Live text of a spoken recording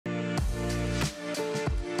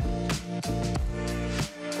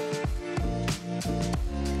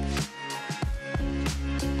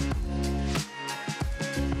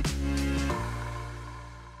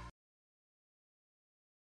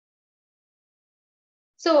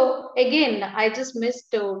So again, I just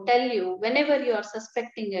missed to tell you, whenever you are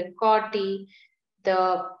suspecting a CORT,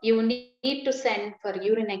 you need to send for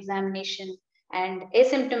urine examination, and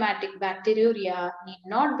asymptomatic bacteriuria need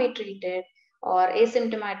not be treated, or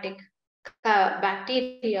asymptomatic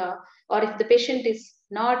bacteria, or if the patient is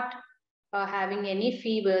not having any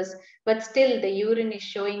fevers, but still the urine is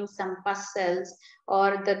showing some pus cells,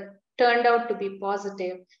 or the turned out to be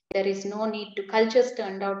positive, there is no need to, cultures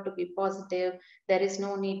turned out to be positive, there is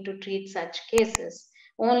no need to treat such cases.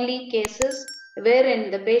 Only cases wherein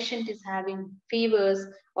the patient is having fevers,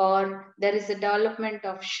 or there is a development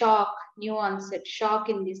of shock, new onset shock,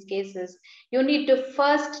 in these cases, you need to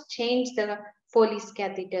first change the Foley's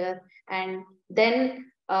catheter, and then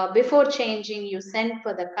before changing, you send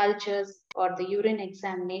for the cultures or the urine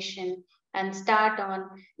examination and start on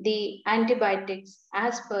the antibiotics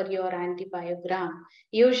as per your antibiogram.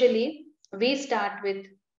 Usually, we start with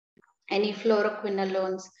any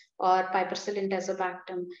fluoroquinolones or piperacillin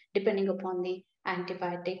tazobactam, depending upon the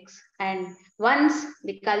antibiotics. And once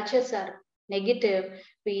the cultures are negative,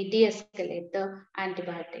 we de-escalate the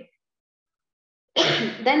antibiotic.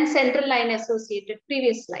 Then central line associated,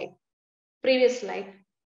 previous slide.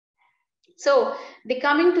 So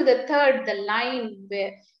coming to the third, the line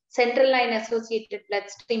where central line associated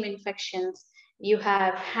bloodstream infections, you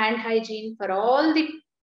have hand hygiene for all the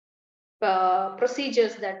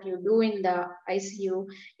procedures that you do in the ICU.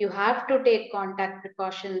 You have to take contact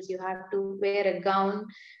precautions. You have to wear a gown,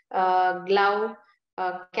 glove,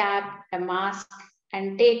 a cap, a mask,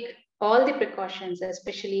 and take all the precautions,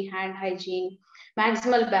 especially hand hygiene,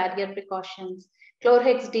 maximal barrier precautions,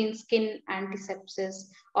 chlorhexidine skin antisepsis,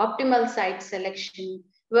 optimal site selection.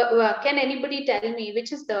 Can anybody tell me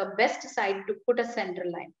which is the best site to put a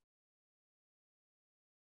central line?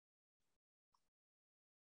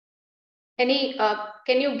 Any,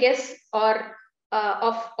 can you guess, or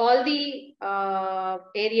of all the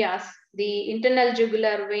areas, the internal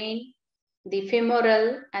jugular vein, the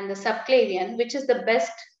femoral, and the subclavian, which is the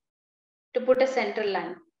best to put a central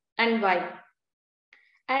line, and why?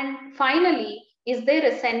 And finally, is there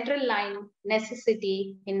a central line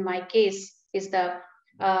necessity in my case, is the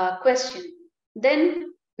question.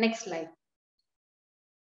 Then next slide.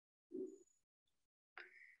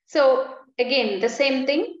 So again, the same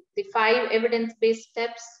thing, the 5 evidence-based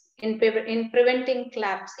steps in preventing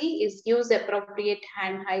CLABSI is use appropriate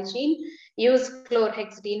hand hygiene, use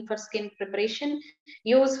chlorhexidine for skin preparation,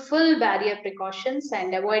 use full barrier precautions,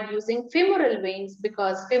 and avoid using femoral veins,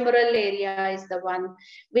 because femoral area is the one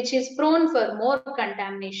which is prone for more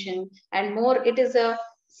contamination, and more, it is a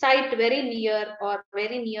site very near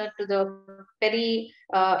to the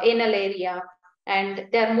anal area, and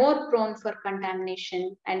they are more prone for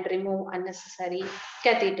contamination, and remove unnecessary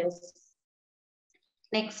catheters.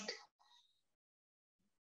 Next.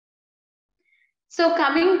 So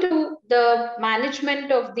coming to the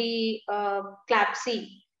management of the CLABSI,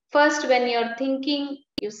 first, when you're thinking,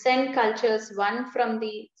 you send cultures, one from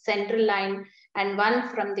the central line and one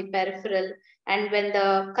from the peripheral, and when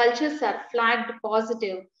the cultures are flagged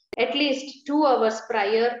positive, at least 2 hours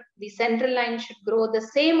prior, the central line should grow the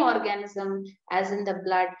same organism as in the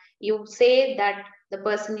blood. You say that the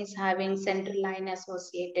person is having central line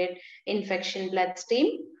associated infection,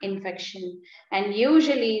 bloodstream infection. And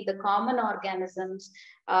usually the common organisms,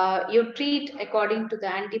 you treat according to the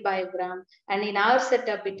antibiogram. And in our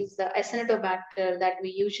setup, it is the Acinetobacter that we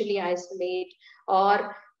usually isolate,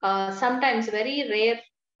 or sometimes very rare,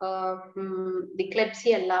 the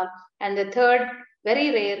Klebsiella, and the third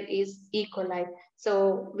very rare is E. coli.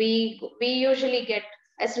 So we usually get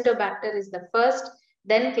Acinetobacter is the first,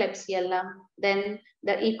 then Klebsiella, then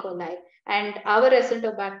the E. coli. And our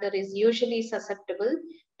Acinetobacter is usually susceptible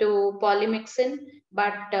to polymyxin,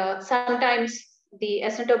 but sometimes the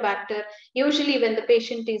Acinetobacter, usually when the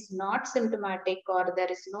patient is not symptomatic or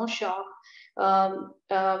there is no shock,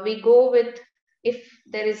 we go with, if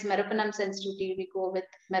there is meropenem sensitivity, we go with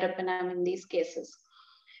meropenem in these cases.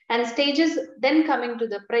 And stages, then coming to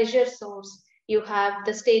the pressure source, you have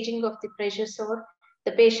the staging of the pressure source,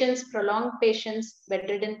 the patients, prolonged patients,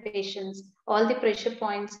 bedridden patients, all the pressure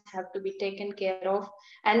points have to be taken care of.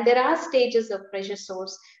 And there are stages of pressure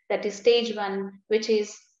source, that is stage 1, which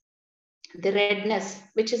is the redness,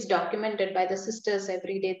 which is documented by the sisters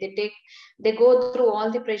every day. They go through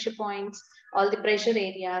all the pressure points, all the pressure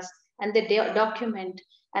areas, and they document.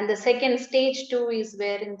 And the second, stage 2, is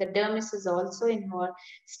wherein the dermis is also involved.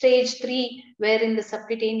 Stage 3, wherein the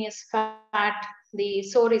subcutaneous fat, the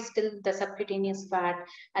sore is still the subcutaneous fat.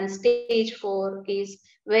 And stage 4 is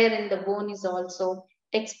wherein the bone is also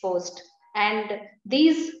exposed. And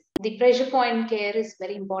these the pressure point care is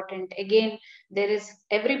very important. Again, there is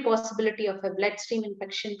every possibility of a bloodstream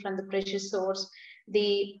infection from the pressure source.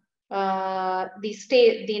 The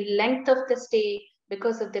length of the stay,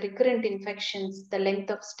 because of the recurrent infections, the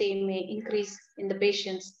length of stay may increase in the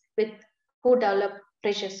patients with who develop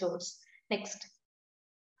pressure source. Next.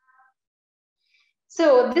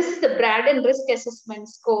 So this is the Braden risk assessment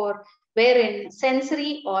score, wherein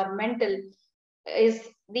sensory or mental is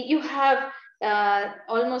you have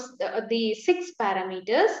almost the 6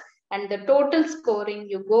 parameters, and the total scoring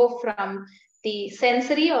you go from the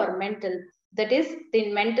sensory or mental, that is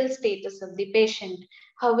the mental status of the patient.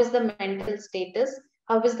 How is the mental status?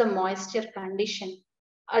 How is the moisture condition?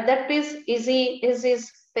 That is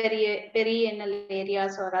his perianal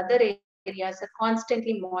areas or other areas are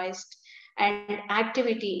constantly moist, and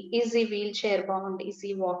activity, is he wheelchair bound, is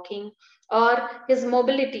he walking, or his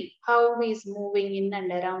mobility, how he is moving in and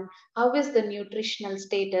around, how is the nutritional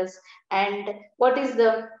status, and what is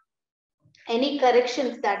the any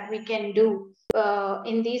corrections that we can do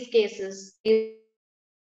in these cases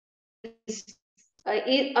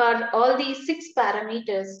are all these 6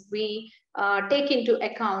 parameters we take into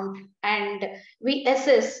account, and we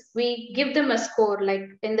assess, we give them a score. Like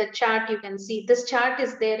in the chart, you can see this chart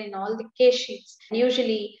is there in all the case sheets.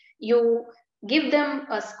 Usually you give them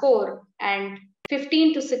a score, and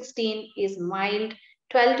 15 to 16 is mild,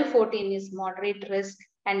 12 to 14 is moderate risk,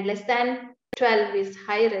 and less than 12 is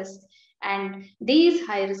high risk. And these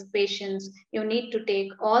high-risk patients, you need to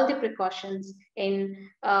take all the precautions in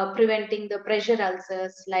preventing the pressure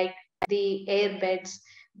ulcers, like the air beds,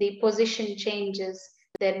 the position changes,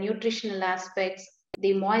 their nutritional aspects,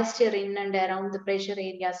 the moisture in and around the pressure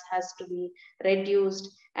areas has to be reduced,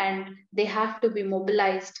 and they have to be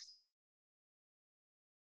mobilized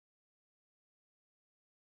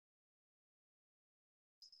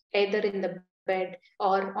either in the bed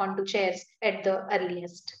or onto chairs at the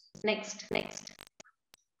earliest. Next.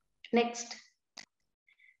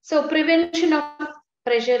 So prevention of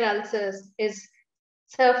pressure ulcers is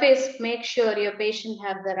surface, make sure your patient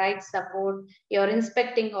have the right support. You're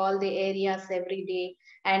inspecting all the areas every day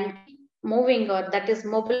and moving, or that is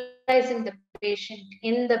mobilizing the patient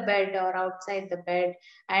in the bed or outside the bed,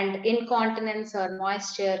 and incontinence or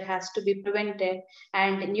moisture has to be prevented,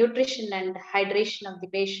 and nutrition and hydration of the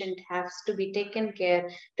patient has to be taken care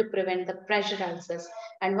to prevent the pressure ulcers.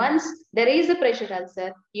 And once there is a pressure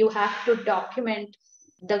ulcer, you have to document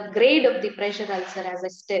the grade of the pressure ulcer, as I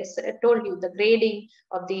told you, the grading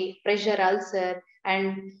of the pressure ulcer.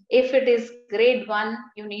 And if it is grade 1,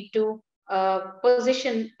 you need to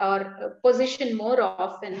position more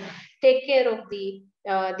often, take care of the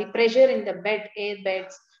pressure in the bed, air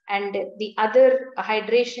beds, and the other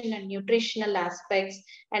hydration and nutritional aspects,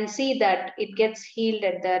 and see that it gets healed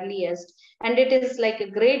at the earliest. And it is like a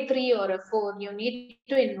grade 3 or a 4, you need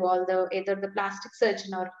to involve either the plastic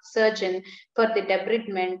surgeon or surgeon for the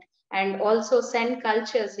debridement, and also send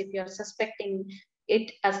cultures if you're suspecting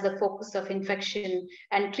it as the focus of infection,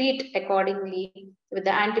 and treat accordingly with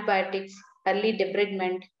the antibiotics, early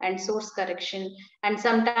debridement, and source correction. And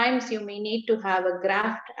sometimes you may need to have a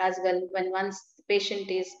graft as well when once the patient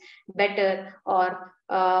is better or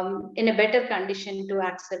in a better condition to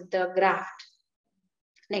accept the graft.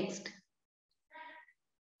 Next.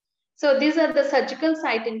 So these are the surgical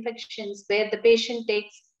site infections where the patient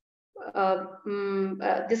takes,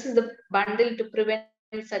 this is the bundle to prevent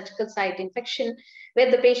surgical site infection,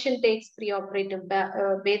 where the patient takes preoperative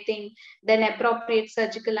bathing, then appropriate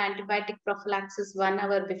surgical antibiotic prophylaxis 1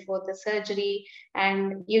 hour before the surgery,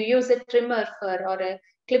 and you use a trimmer or a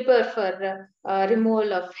clipper for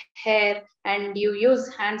removal of hair, and you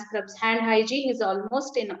use hand scrubs. Hand hygiene is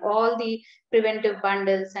almost in all the preventive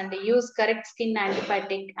bundles, and they use correct skin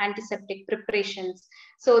antibiotic, antiseptic preparations.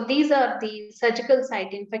 So these are the surgical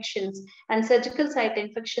site infections, and surgical site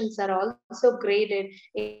infections are also graded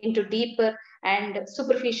into deeper and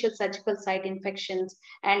superficial surgical site infections.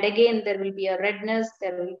 And again, there will be a redness,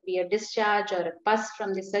 there will be a discharge or a pus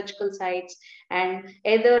from the surgical sites, and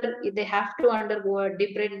either they have to undergo a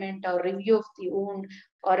debridement or review of the wound,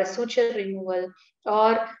 or a suture removal,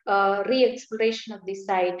 or re-exploration of the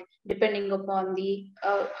site, depending upon the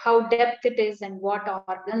how depth it is and what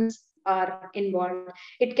organs are involved.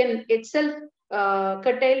 It can itself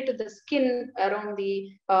curtail to the skin around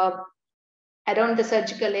the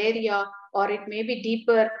surgical area, or it may be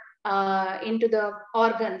deeper into the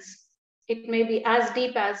organs. It may be as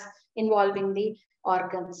deep as involving the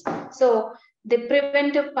organs. So the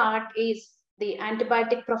preventive part is the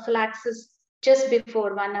antibiotic prophylaxis just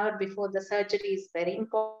before 1 hour before the surgery is very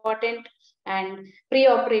important. And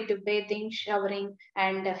pre-operative bathing, showering,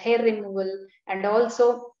 and hair removal, and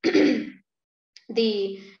also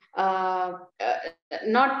the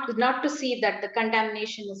not to see that the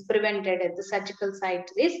contamination is prevented at the surgical site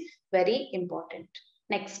is very important.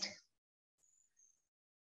 Next.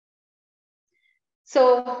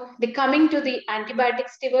 So the coming to the antibiotic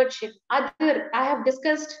stewardship, I have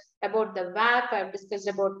discussed about the VAP, I've discussed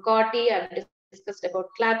about COTI, I've discussed about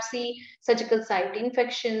CLABSI, surgical site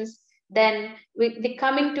infections. Then we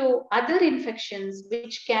coming to other infections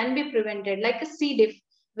which can be prevented, like a C. diff,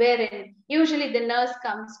 wherein usually the nurse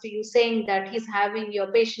comes to you saying that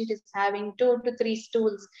your patient is having 2 to 3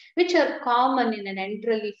 stools, which are common in an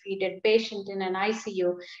enterally feeded patient in an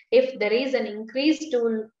ICU. If there is an increased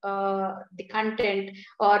stool, the content,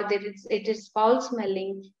 or it is foul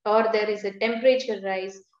smelling, or there is a temperature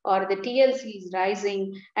rise, or the TLC is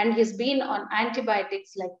rising, and he's been on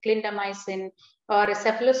antibiotics like clindamycin or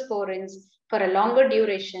cephalosporins for a longer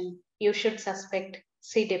duration, you should suspect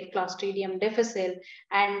C. diff, Clostridium difficile.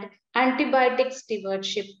 And antibiotic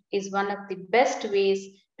stewardship is one of the best ways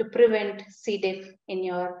to prevent C. diff in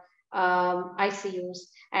your ICUs.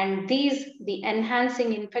 And the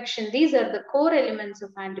enhancing infection, these are the core elements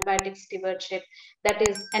of antibiotic stewardship, that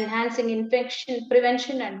is enhancing infection,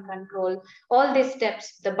 prevention, and control. All these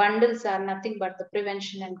steps, the bundles are nothing but the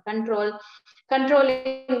prevention and control,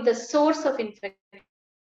 controlling the source of infection,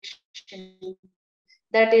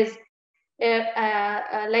 that is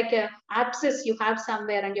like a abscess you have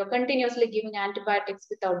somewhere and you're continuously giving antibiotics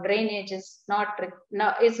without drainage is not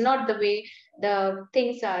the way the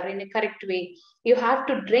things are in a correct way. You have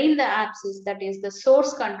to drain the abscess, that is the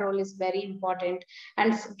source control is very important,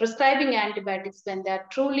 and prescribing antibiotics when they are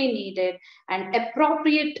truly needed, and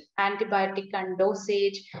appropriate antibiotic and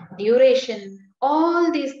dosage, duration,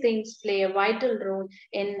 all these things play a vital role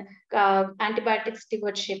in antibiotic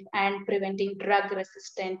stewardship and preventing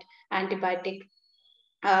drug-resistant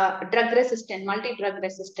multi-drug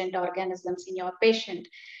resistant organisms in your patient.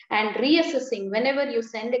 And reassessing, whenever you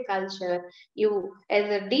send a culture, you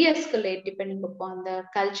either de-escalate depending upon the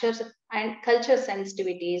cultures and culture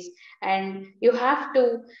sensitivities, and you have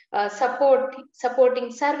to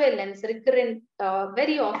supporting surveillance, recurrent,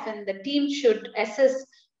 very often the team should assess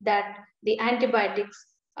that the antibiotics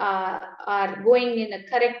are going in a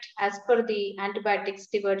correct as per the antibiotic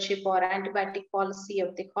stewardship or antibiotic policy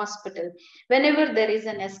of the hospital. Whenever there is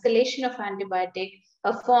an escalation of antibiotic,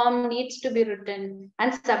 a form needs to be written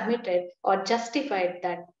and submitted or justified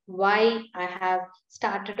that why I have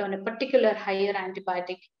started on a particular higher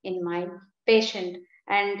antibiotic in my patient.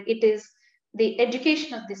 And it is the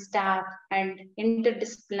education of the staff and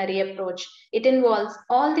interdisciplinary approach. It involves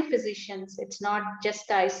all the physicians. It's not just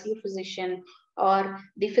the ICU physician or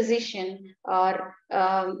the physician or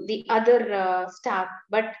the other staff,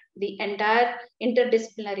 but the entire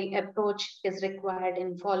interdisciplinary approach is required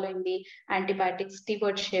in following the antibiotic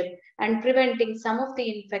stewardship and preventing some of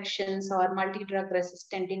the infections or multi-drug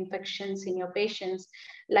resistant infections in your patients,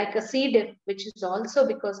 like a C. diff, which is also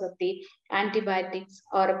because of the antibiotics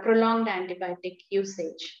or a prolonged antibiotic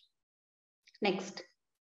usage. Next.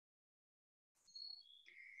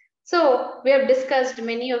 So we have discussed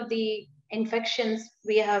many of the infections.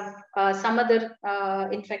 We have some other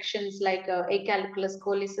infections like acalculous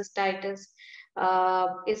cholecystitis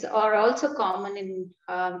are also common in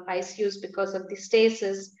ICUs because of the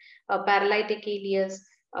stasis, paralytic ileus,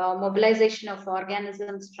 mobilization of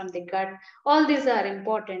organisms from the gut. All these are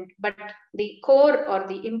important, but the core or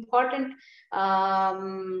the important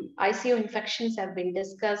ICU infections have been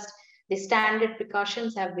discussed. The standard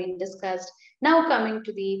precautions have been discussed. Now coming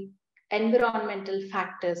to the environmental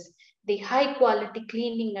factors, the high quality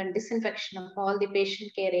cleaning and disinfection of all the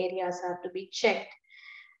patient care areas are to be checked.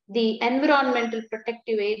 The environmental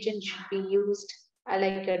protective agents should be used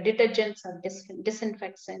like detergents or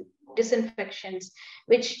disinfections,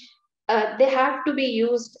 which they have to be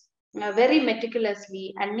used very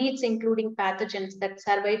meticulously, and needs including pathogens that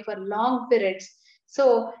survive for long periods.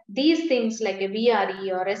 So these things like a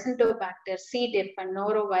VRE or Asymptomatic, C. diff, and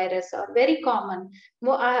norovirus are very common.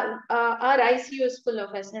 Our ICU is full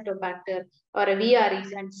of Asymptomatic or a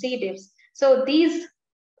VREs and C. diffs. So these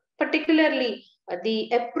particularly the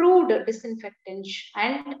approved disinfectants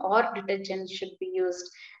and or detergents should be used.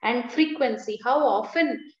 And frequency, how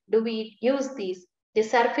often do we use these? The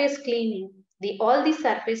surface cleaning, all the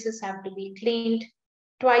surfaces have to be cleaned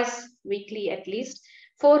twice weekly at least.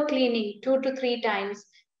 For cleaning 2 to 3 times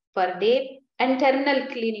per day. And terminal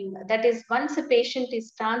cleaning, that is once a patient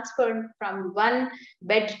is transferred from one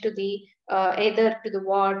bed to the either to the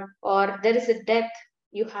ward, or there is a death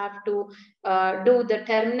You have to do the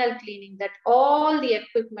terminal cleaning, that all the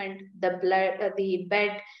equipment, the blood, the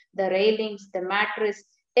bed, the railings, the mattress,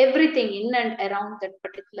 everything in and around that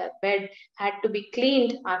particular bed had to be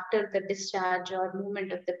cleaned after the discharge or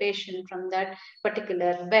movement of the patient from that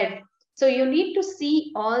particular bed. So you need to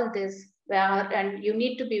see all this, and you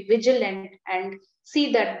need to be vigilant and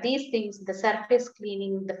see that these things, the surface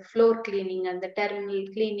cleaning, the floor cleaning, and the terminal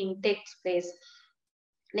cleaning takes place.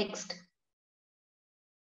 Next.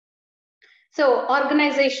 So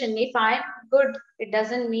organization, if I'm good, it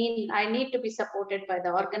doesn't mean I need to be supported by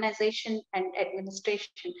the organization and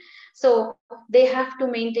administration. So they have to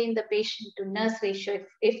maintain the patient to nurse ratio.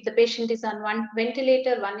 If the patient is on one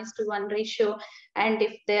ventilator, 1:1 ratio, and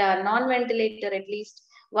if they are non-ventilator, at least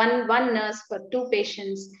one nurse for 2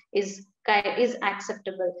 patients is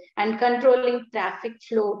acceptable. And controlling traffic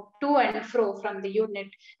flow to and fro from the unit,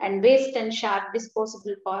 and waste and sharp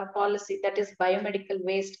disposable policy, that is biomedical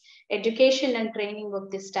waste, education and training of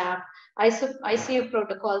the staff, ICU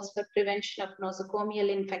protocols for prevention of nosocomial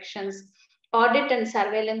infections, audit and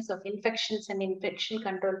surveillance of infections and infection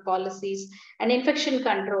control policies, and infection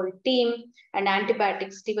control team, and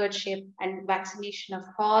antibiotic stewardship and vaccination of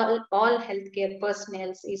all healthcare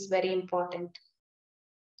personnel is very important.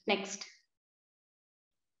 Next.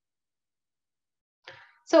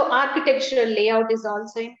 So architectural layout is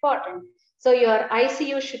also important. So your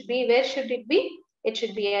ICU should be, where should it be? It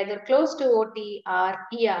should be either close to OT or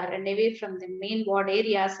ER and away from the main ward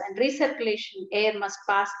areas, and recirculation air must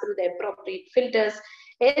pass through the appropriate filters.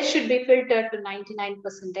 Air should be filtered to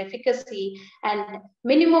 99% efficacy, and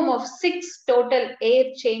minimum of 6 total air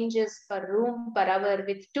changes per room per hour,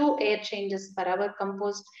 with 2 air changes per hour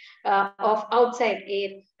composed of outside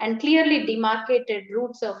air, and clearly demarcated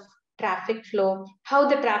routes of traffic flow, how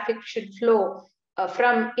the traffic should flow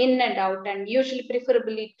from in and out, and usually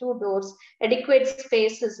preferably 2 doors, adequate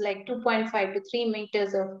spaces like 2.5 to 3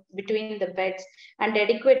 meters between the beds, and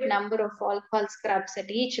adequate number of alcohol scrubs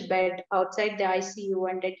at each bed outside the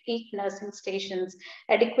ICU and at each nursing stations,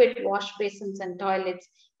 adequate wash basins and toilets,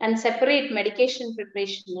 and separate medication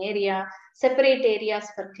preparation area, separate areas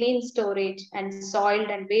for clean storage and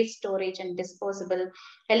soiled and waste storage and disposable.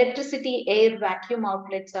 Electricity, air, vacuum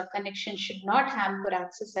outlets or connections should not hamper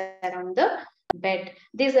access around the bed.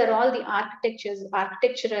 These are all the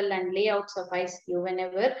architectural and layouts of ICU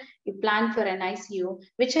whenever you plan for an ICU,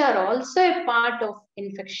 which are also a part of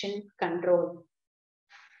infection control.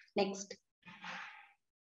 Next.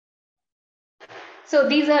 So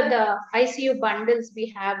these are the ICU bundles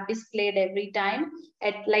we have displayed every time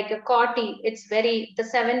at like a COTI. It's the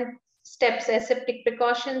 7 steps: aseptic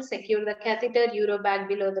precautions, secure the catheter, urobag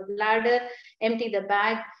below the bladder, empty the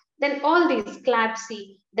bag, then all these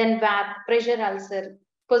CLABSI, then VAP, pressure ulcer,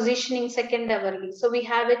 positioning second hourly. So we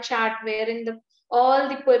have a chart wherein all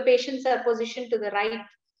the patients are positioned to the right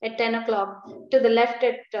at 10 o'clock, to the left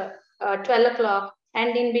at 12 o'clock,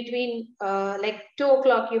 and in between like 2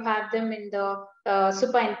 o'clock you have them in the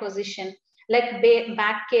supine position, like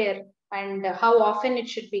back care and how often it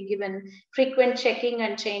should be given, frequent checking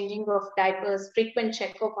and changing of diapers, frequent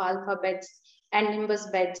check of alpha beds and nimbus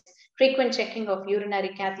beds, frequent checking of urinary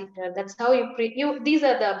catheter. That's how these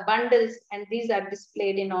are the bundles, and these are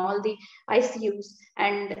displayed in all the ICUs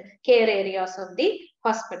and care areas of the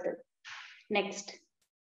hospital. Next.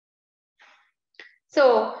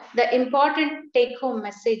 So the important take-home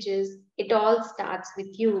message is, it all starts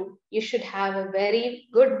with you. You should have a very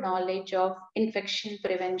good knowledge of infection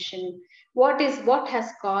prevention. What has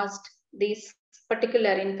caused this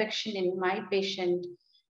particular infection in my patient?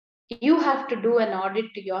 You have to do an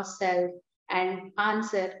audit to yourself and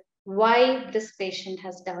answer why this patient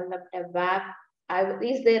has developed a VAP.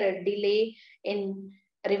 Is there a delay in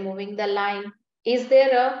removing the line? Is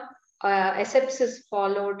there a asepsis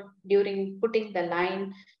followed during putting the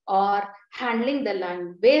line or handling the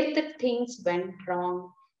line, where the things went wrong?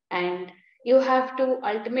 And you have to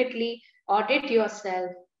ultimately audit yourself,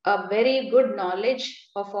 a very good knowledge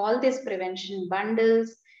of all these prevention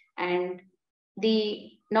bundles, and the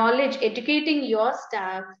knowledge, educating your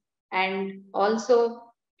staff, and also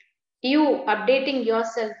you updating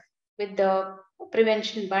yourself with the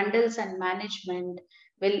prevention bundles and management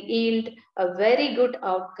will yield a very good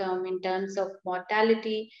outcome in terms of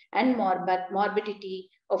mortality and morbidity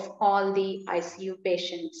of all the ICU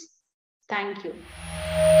patients. Thank you.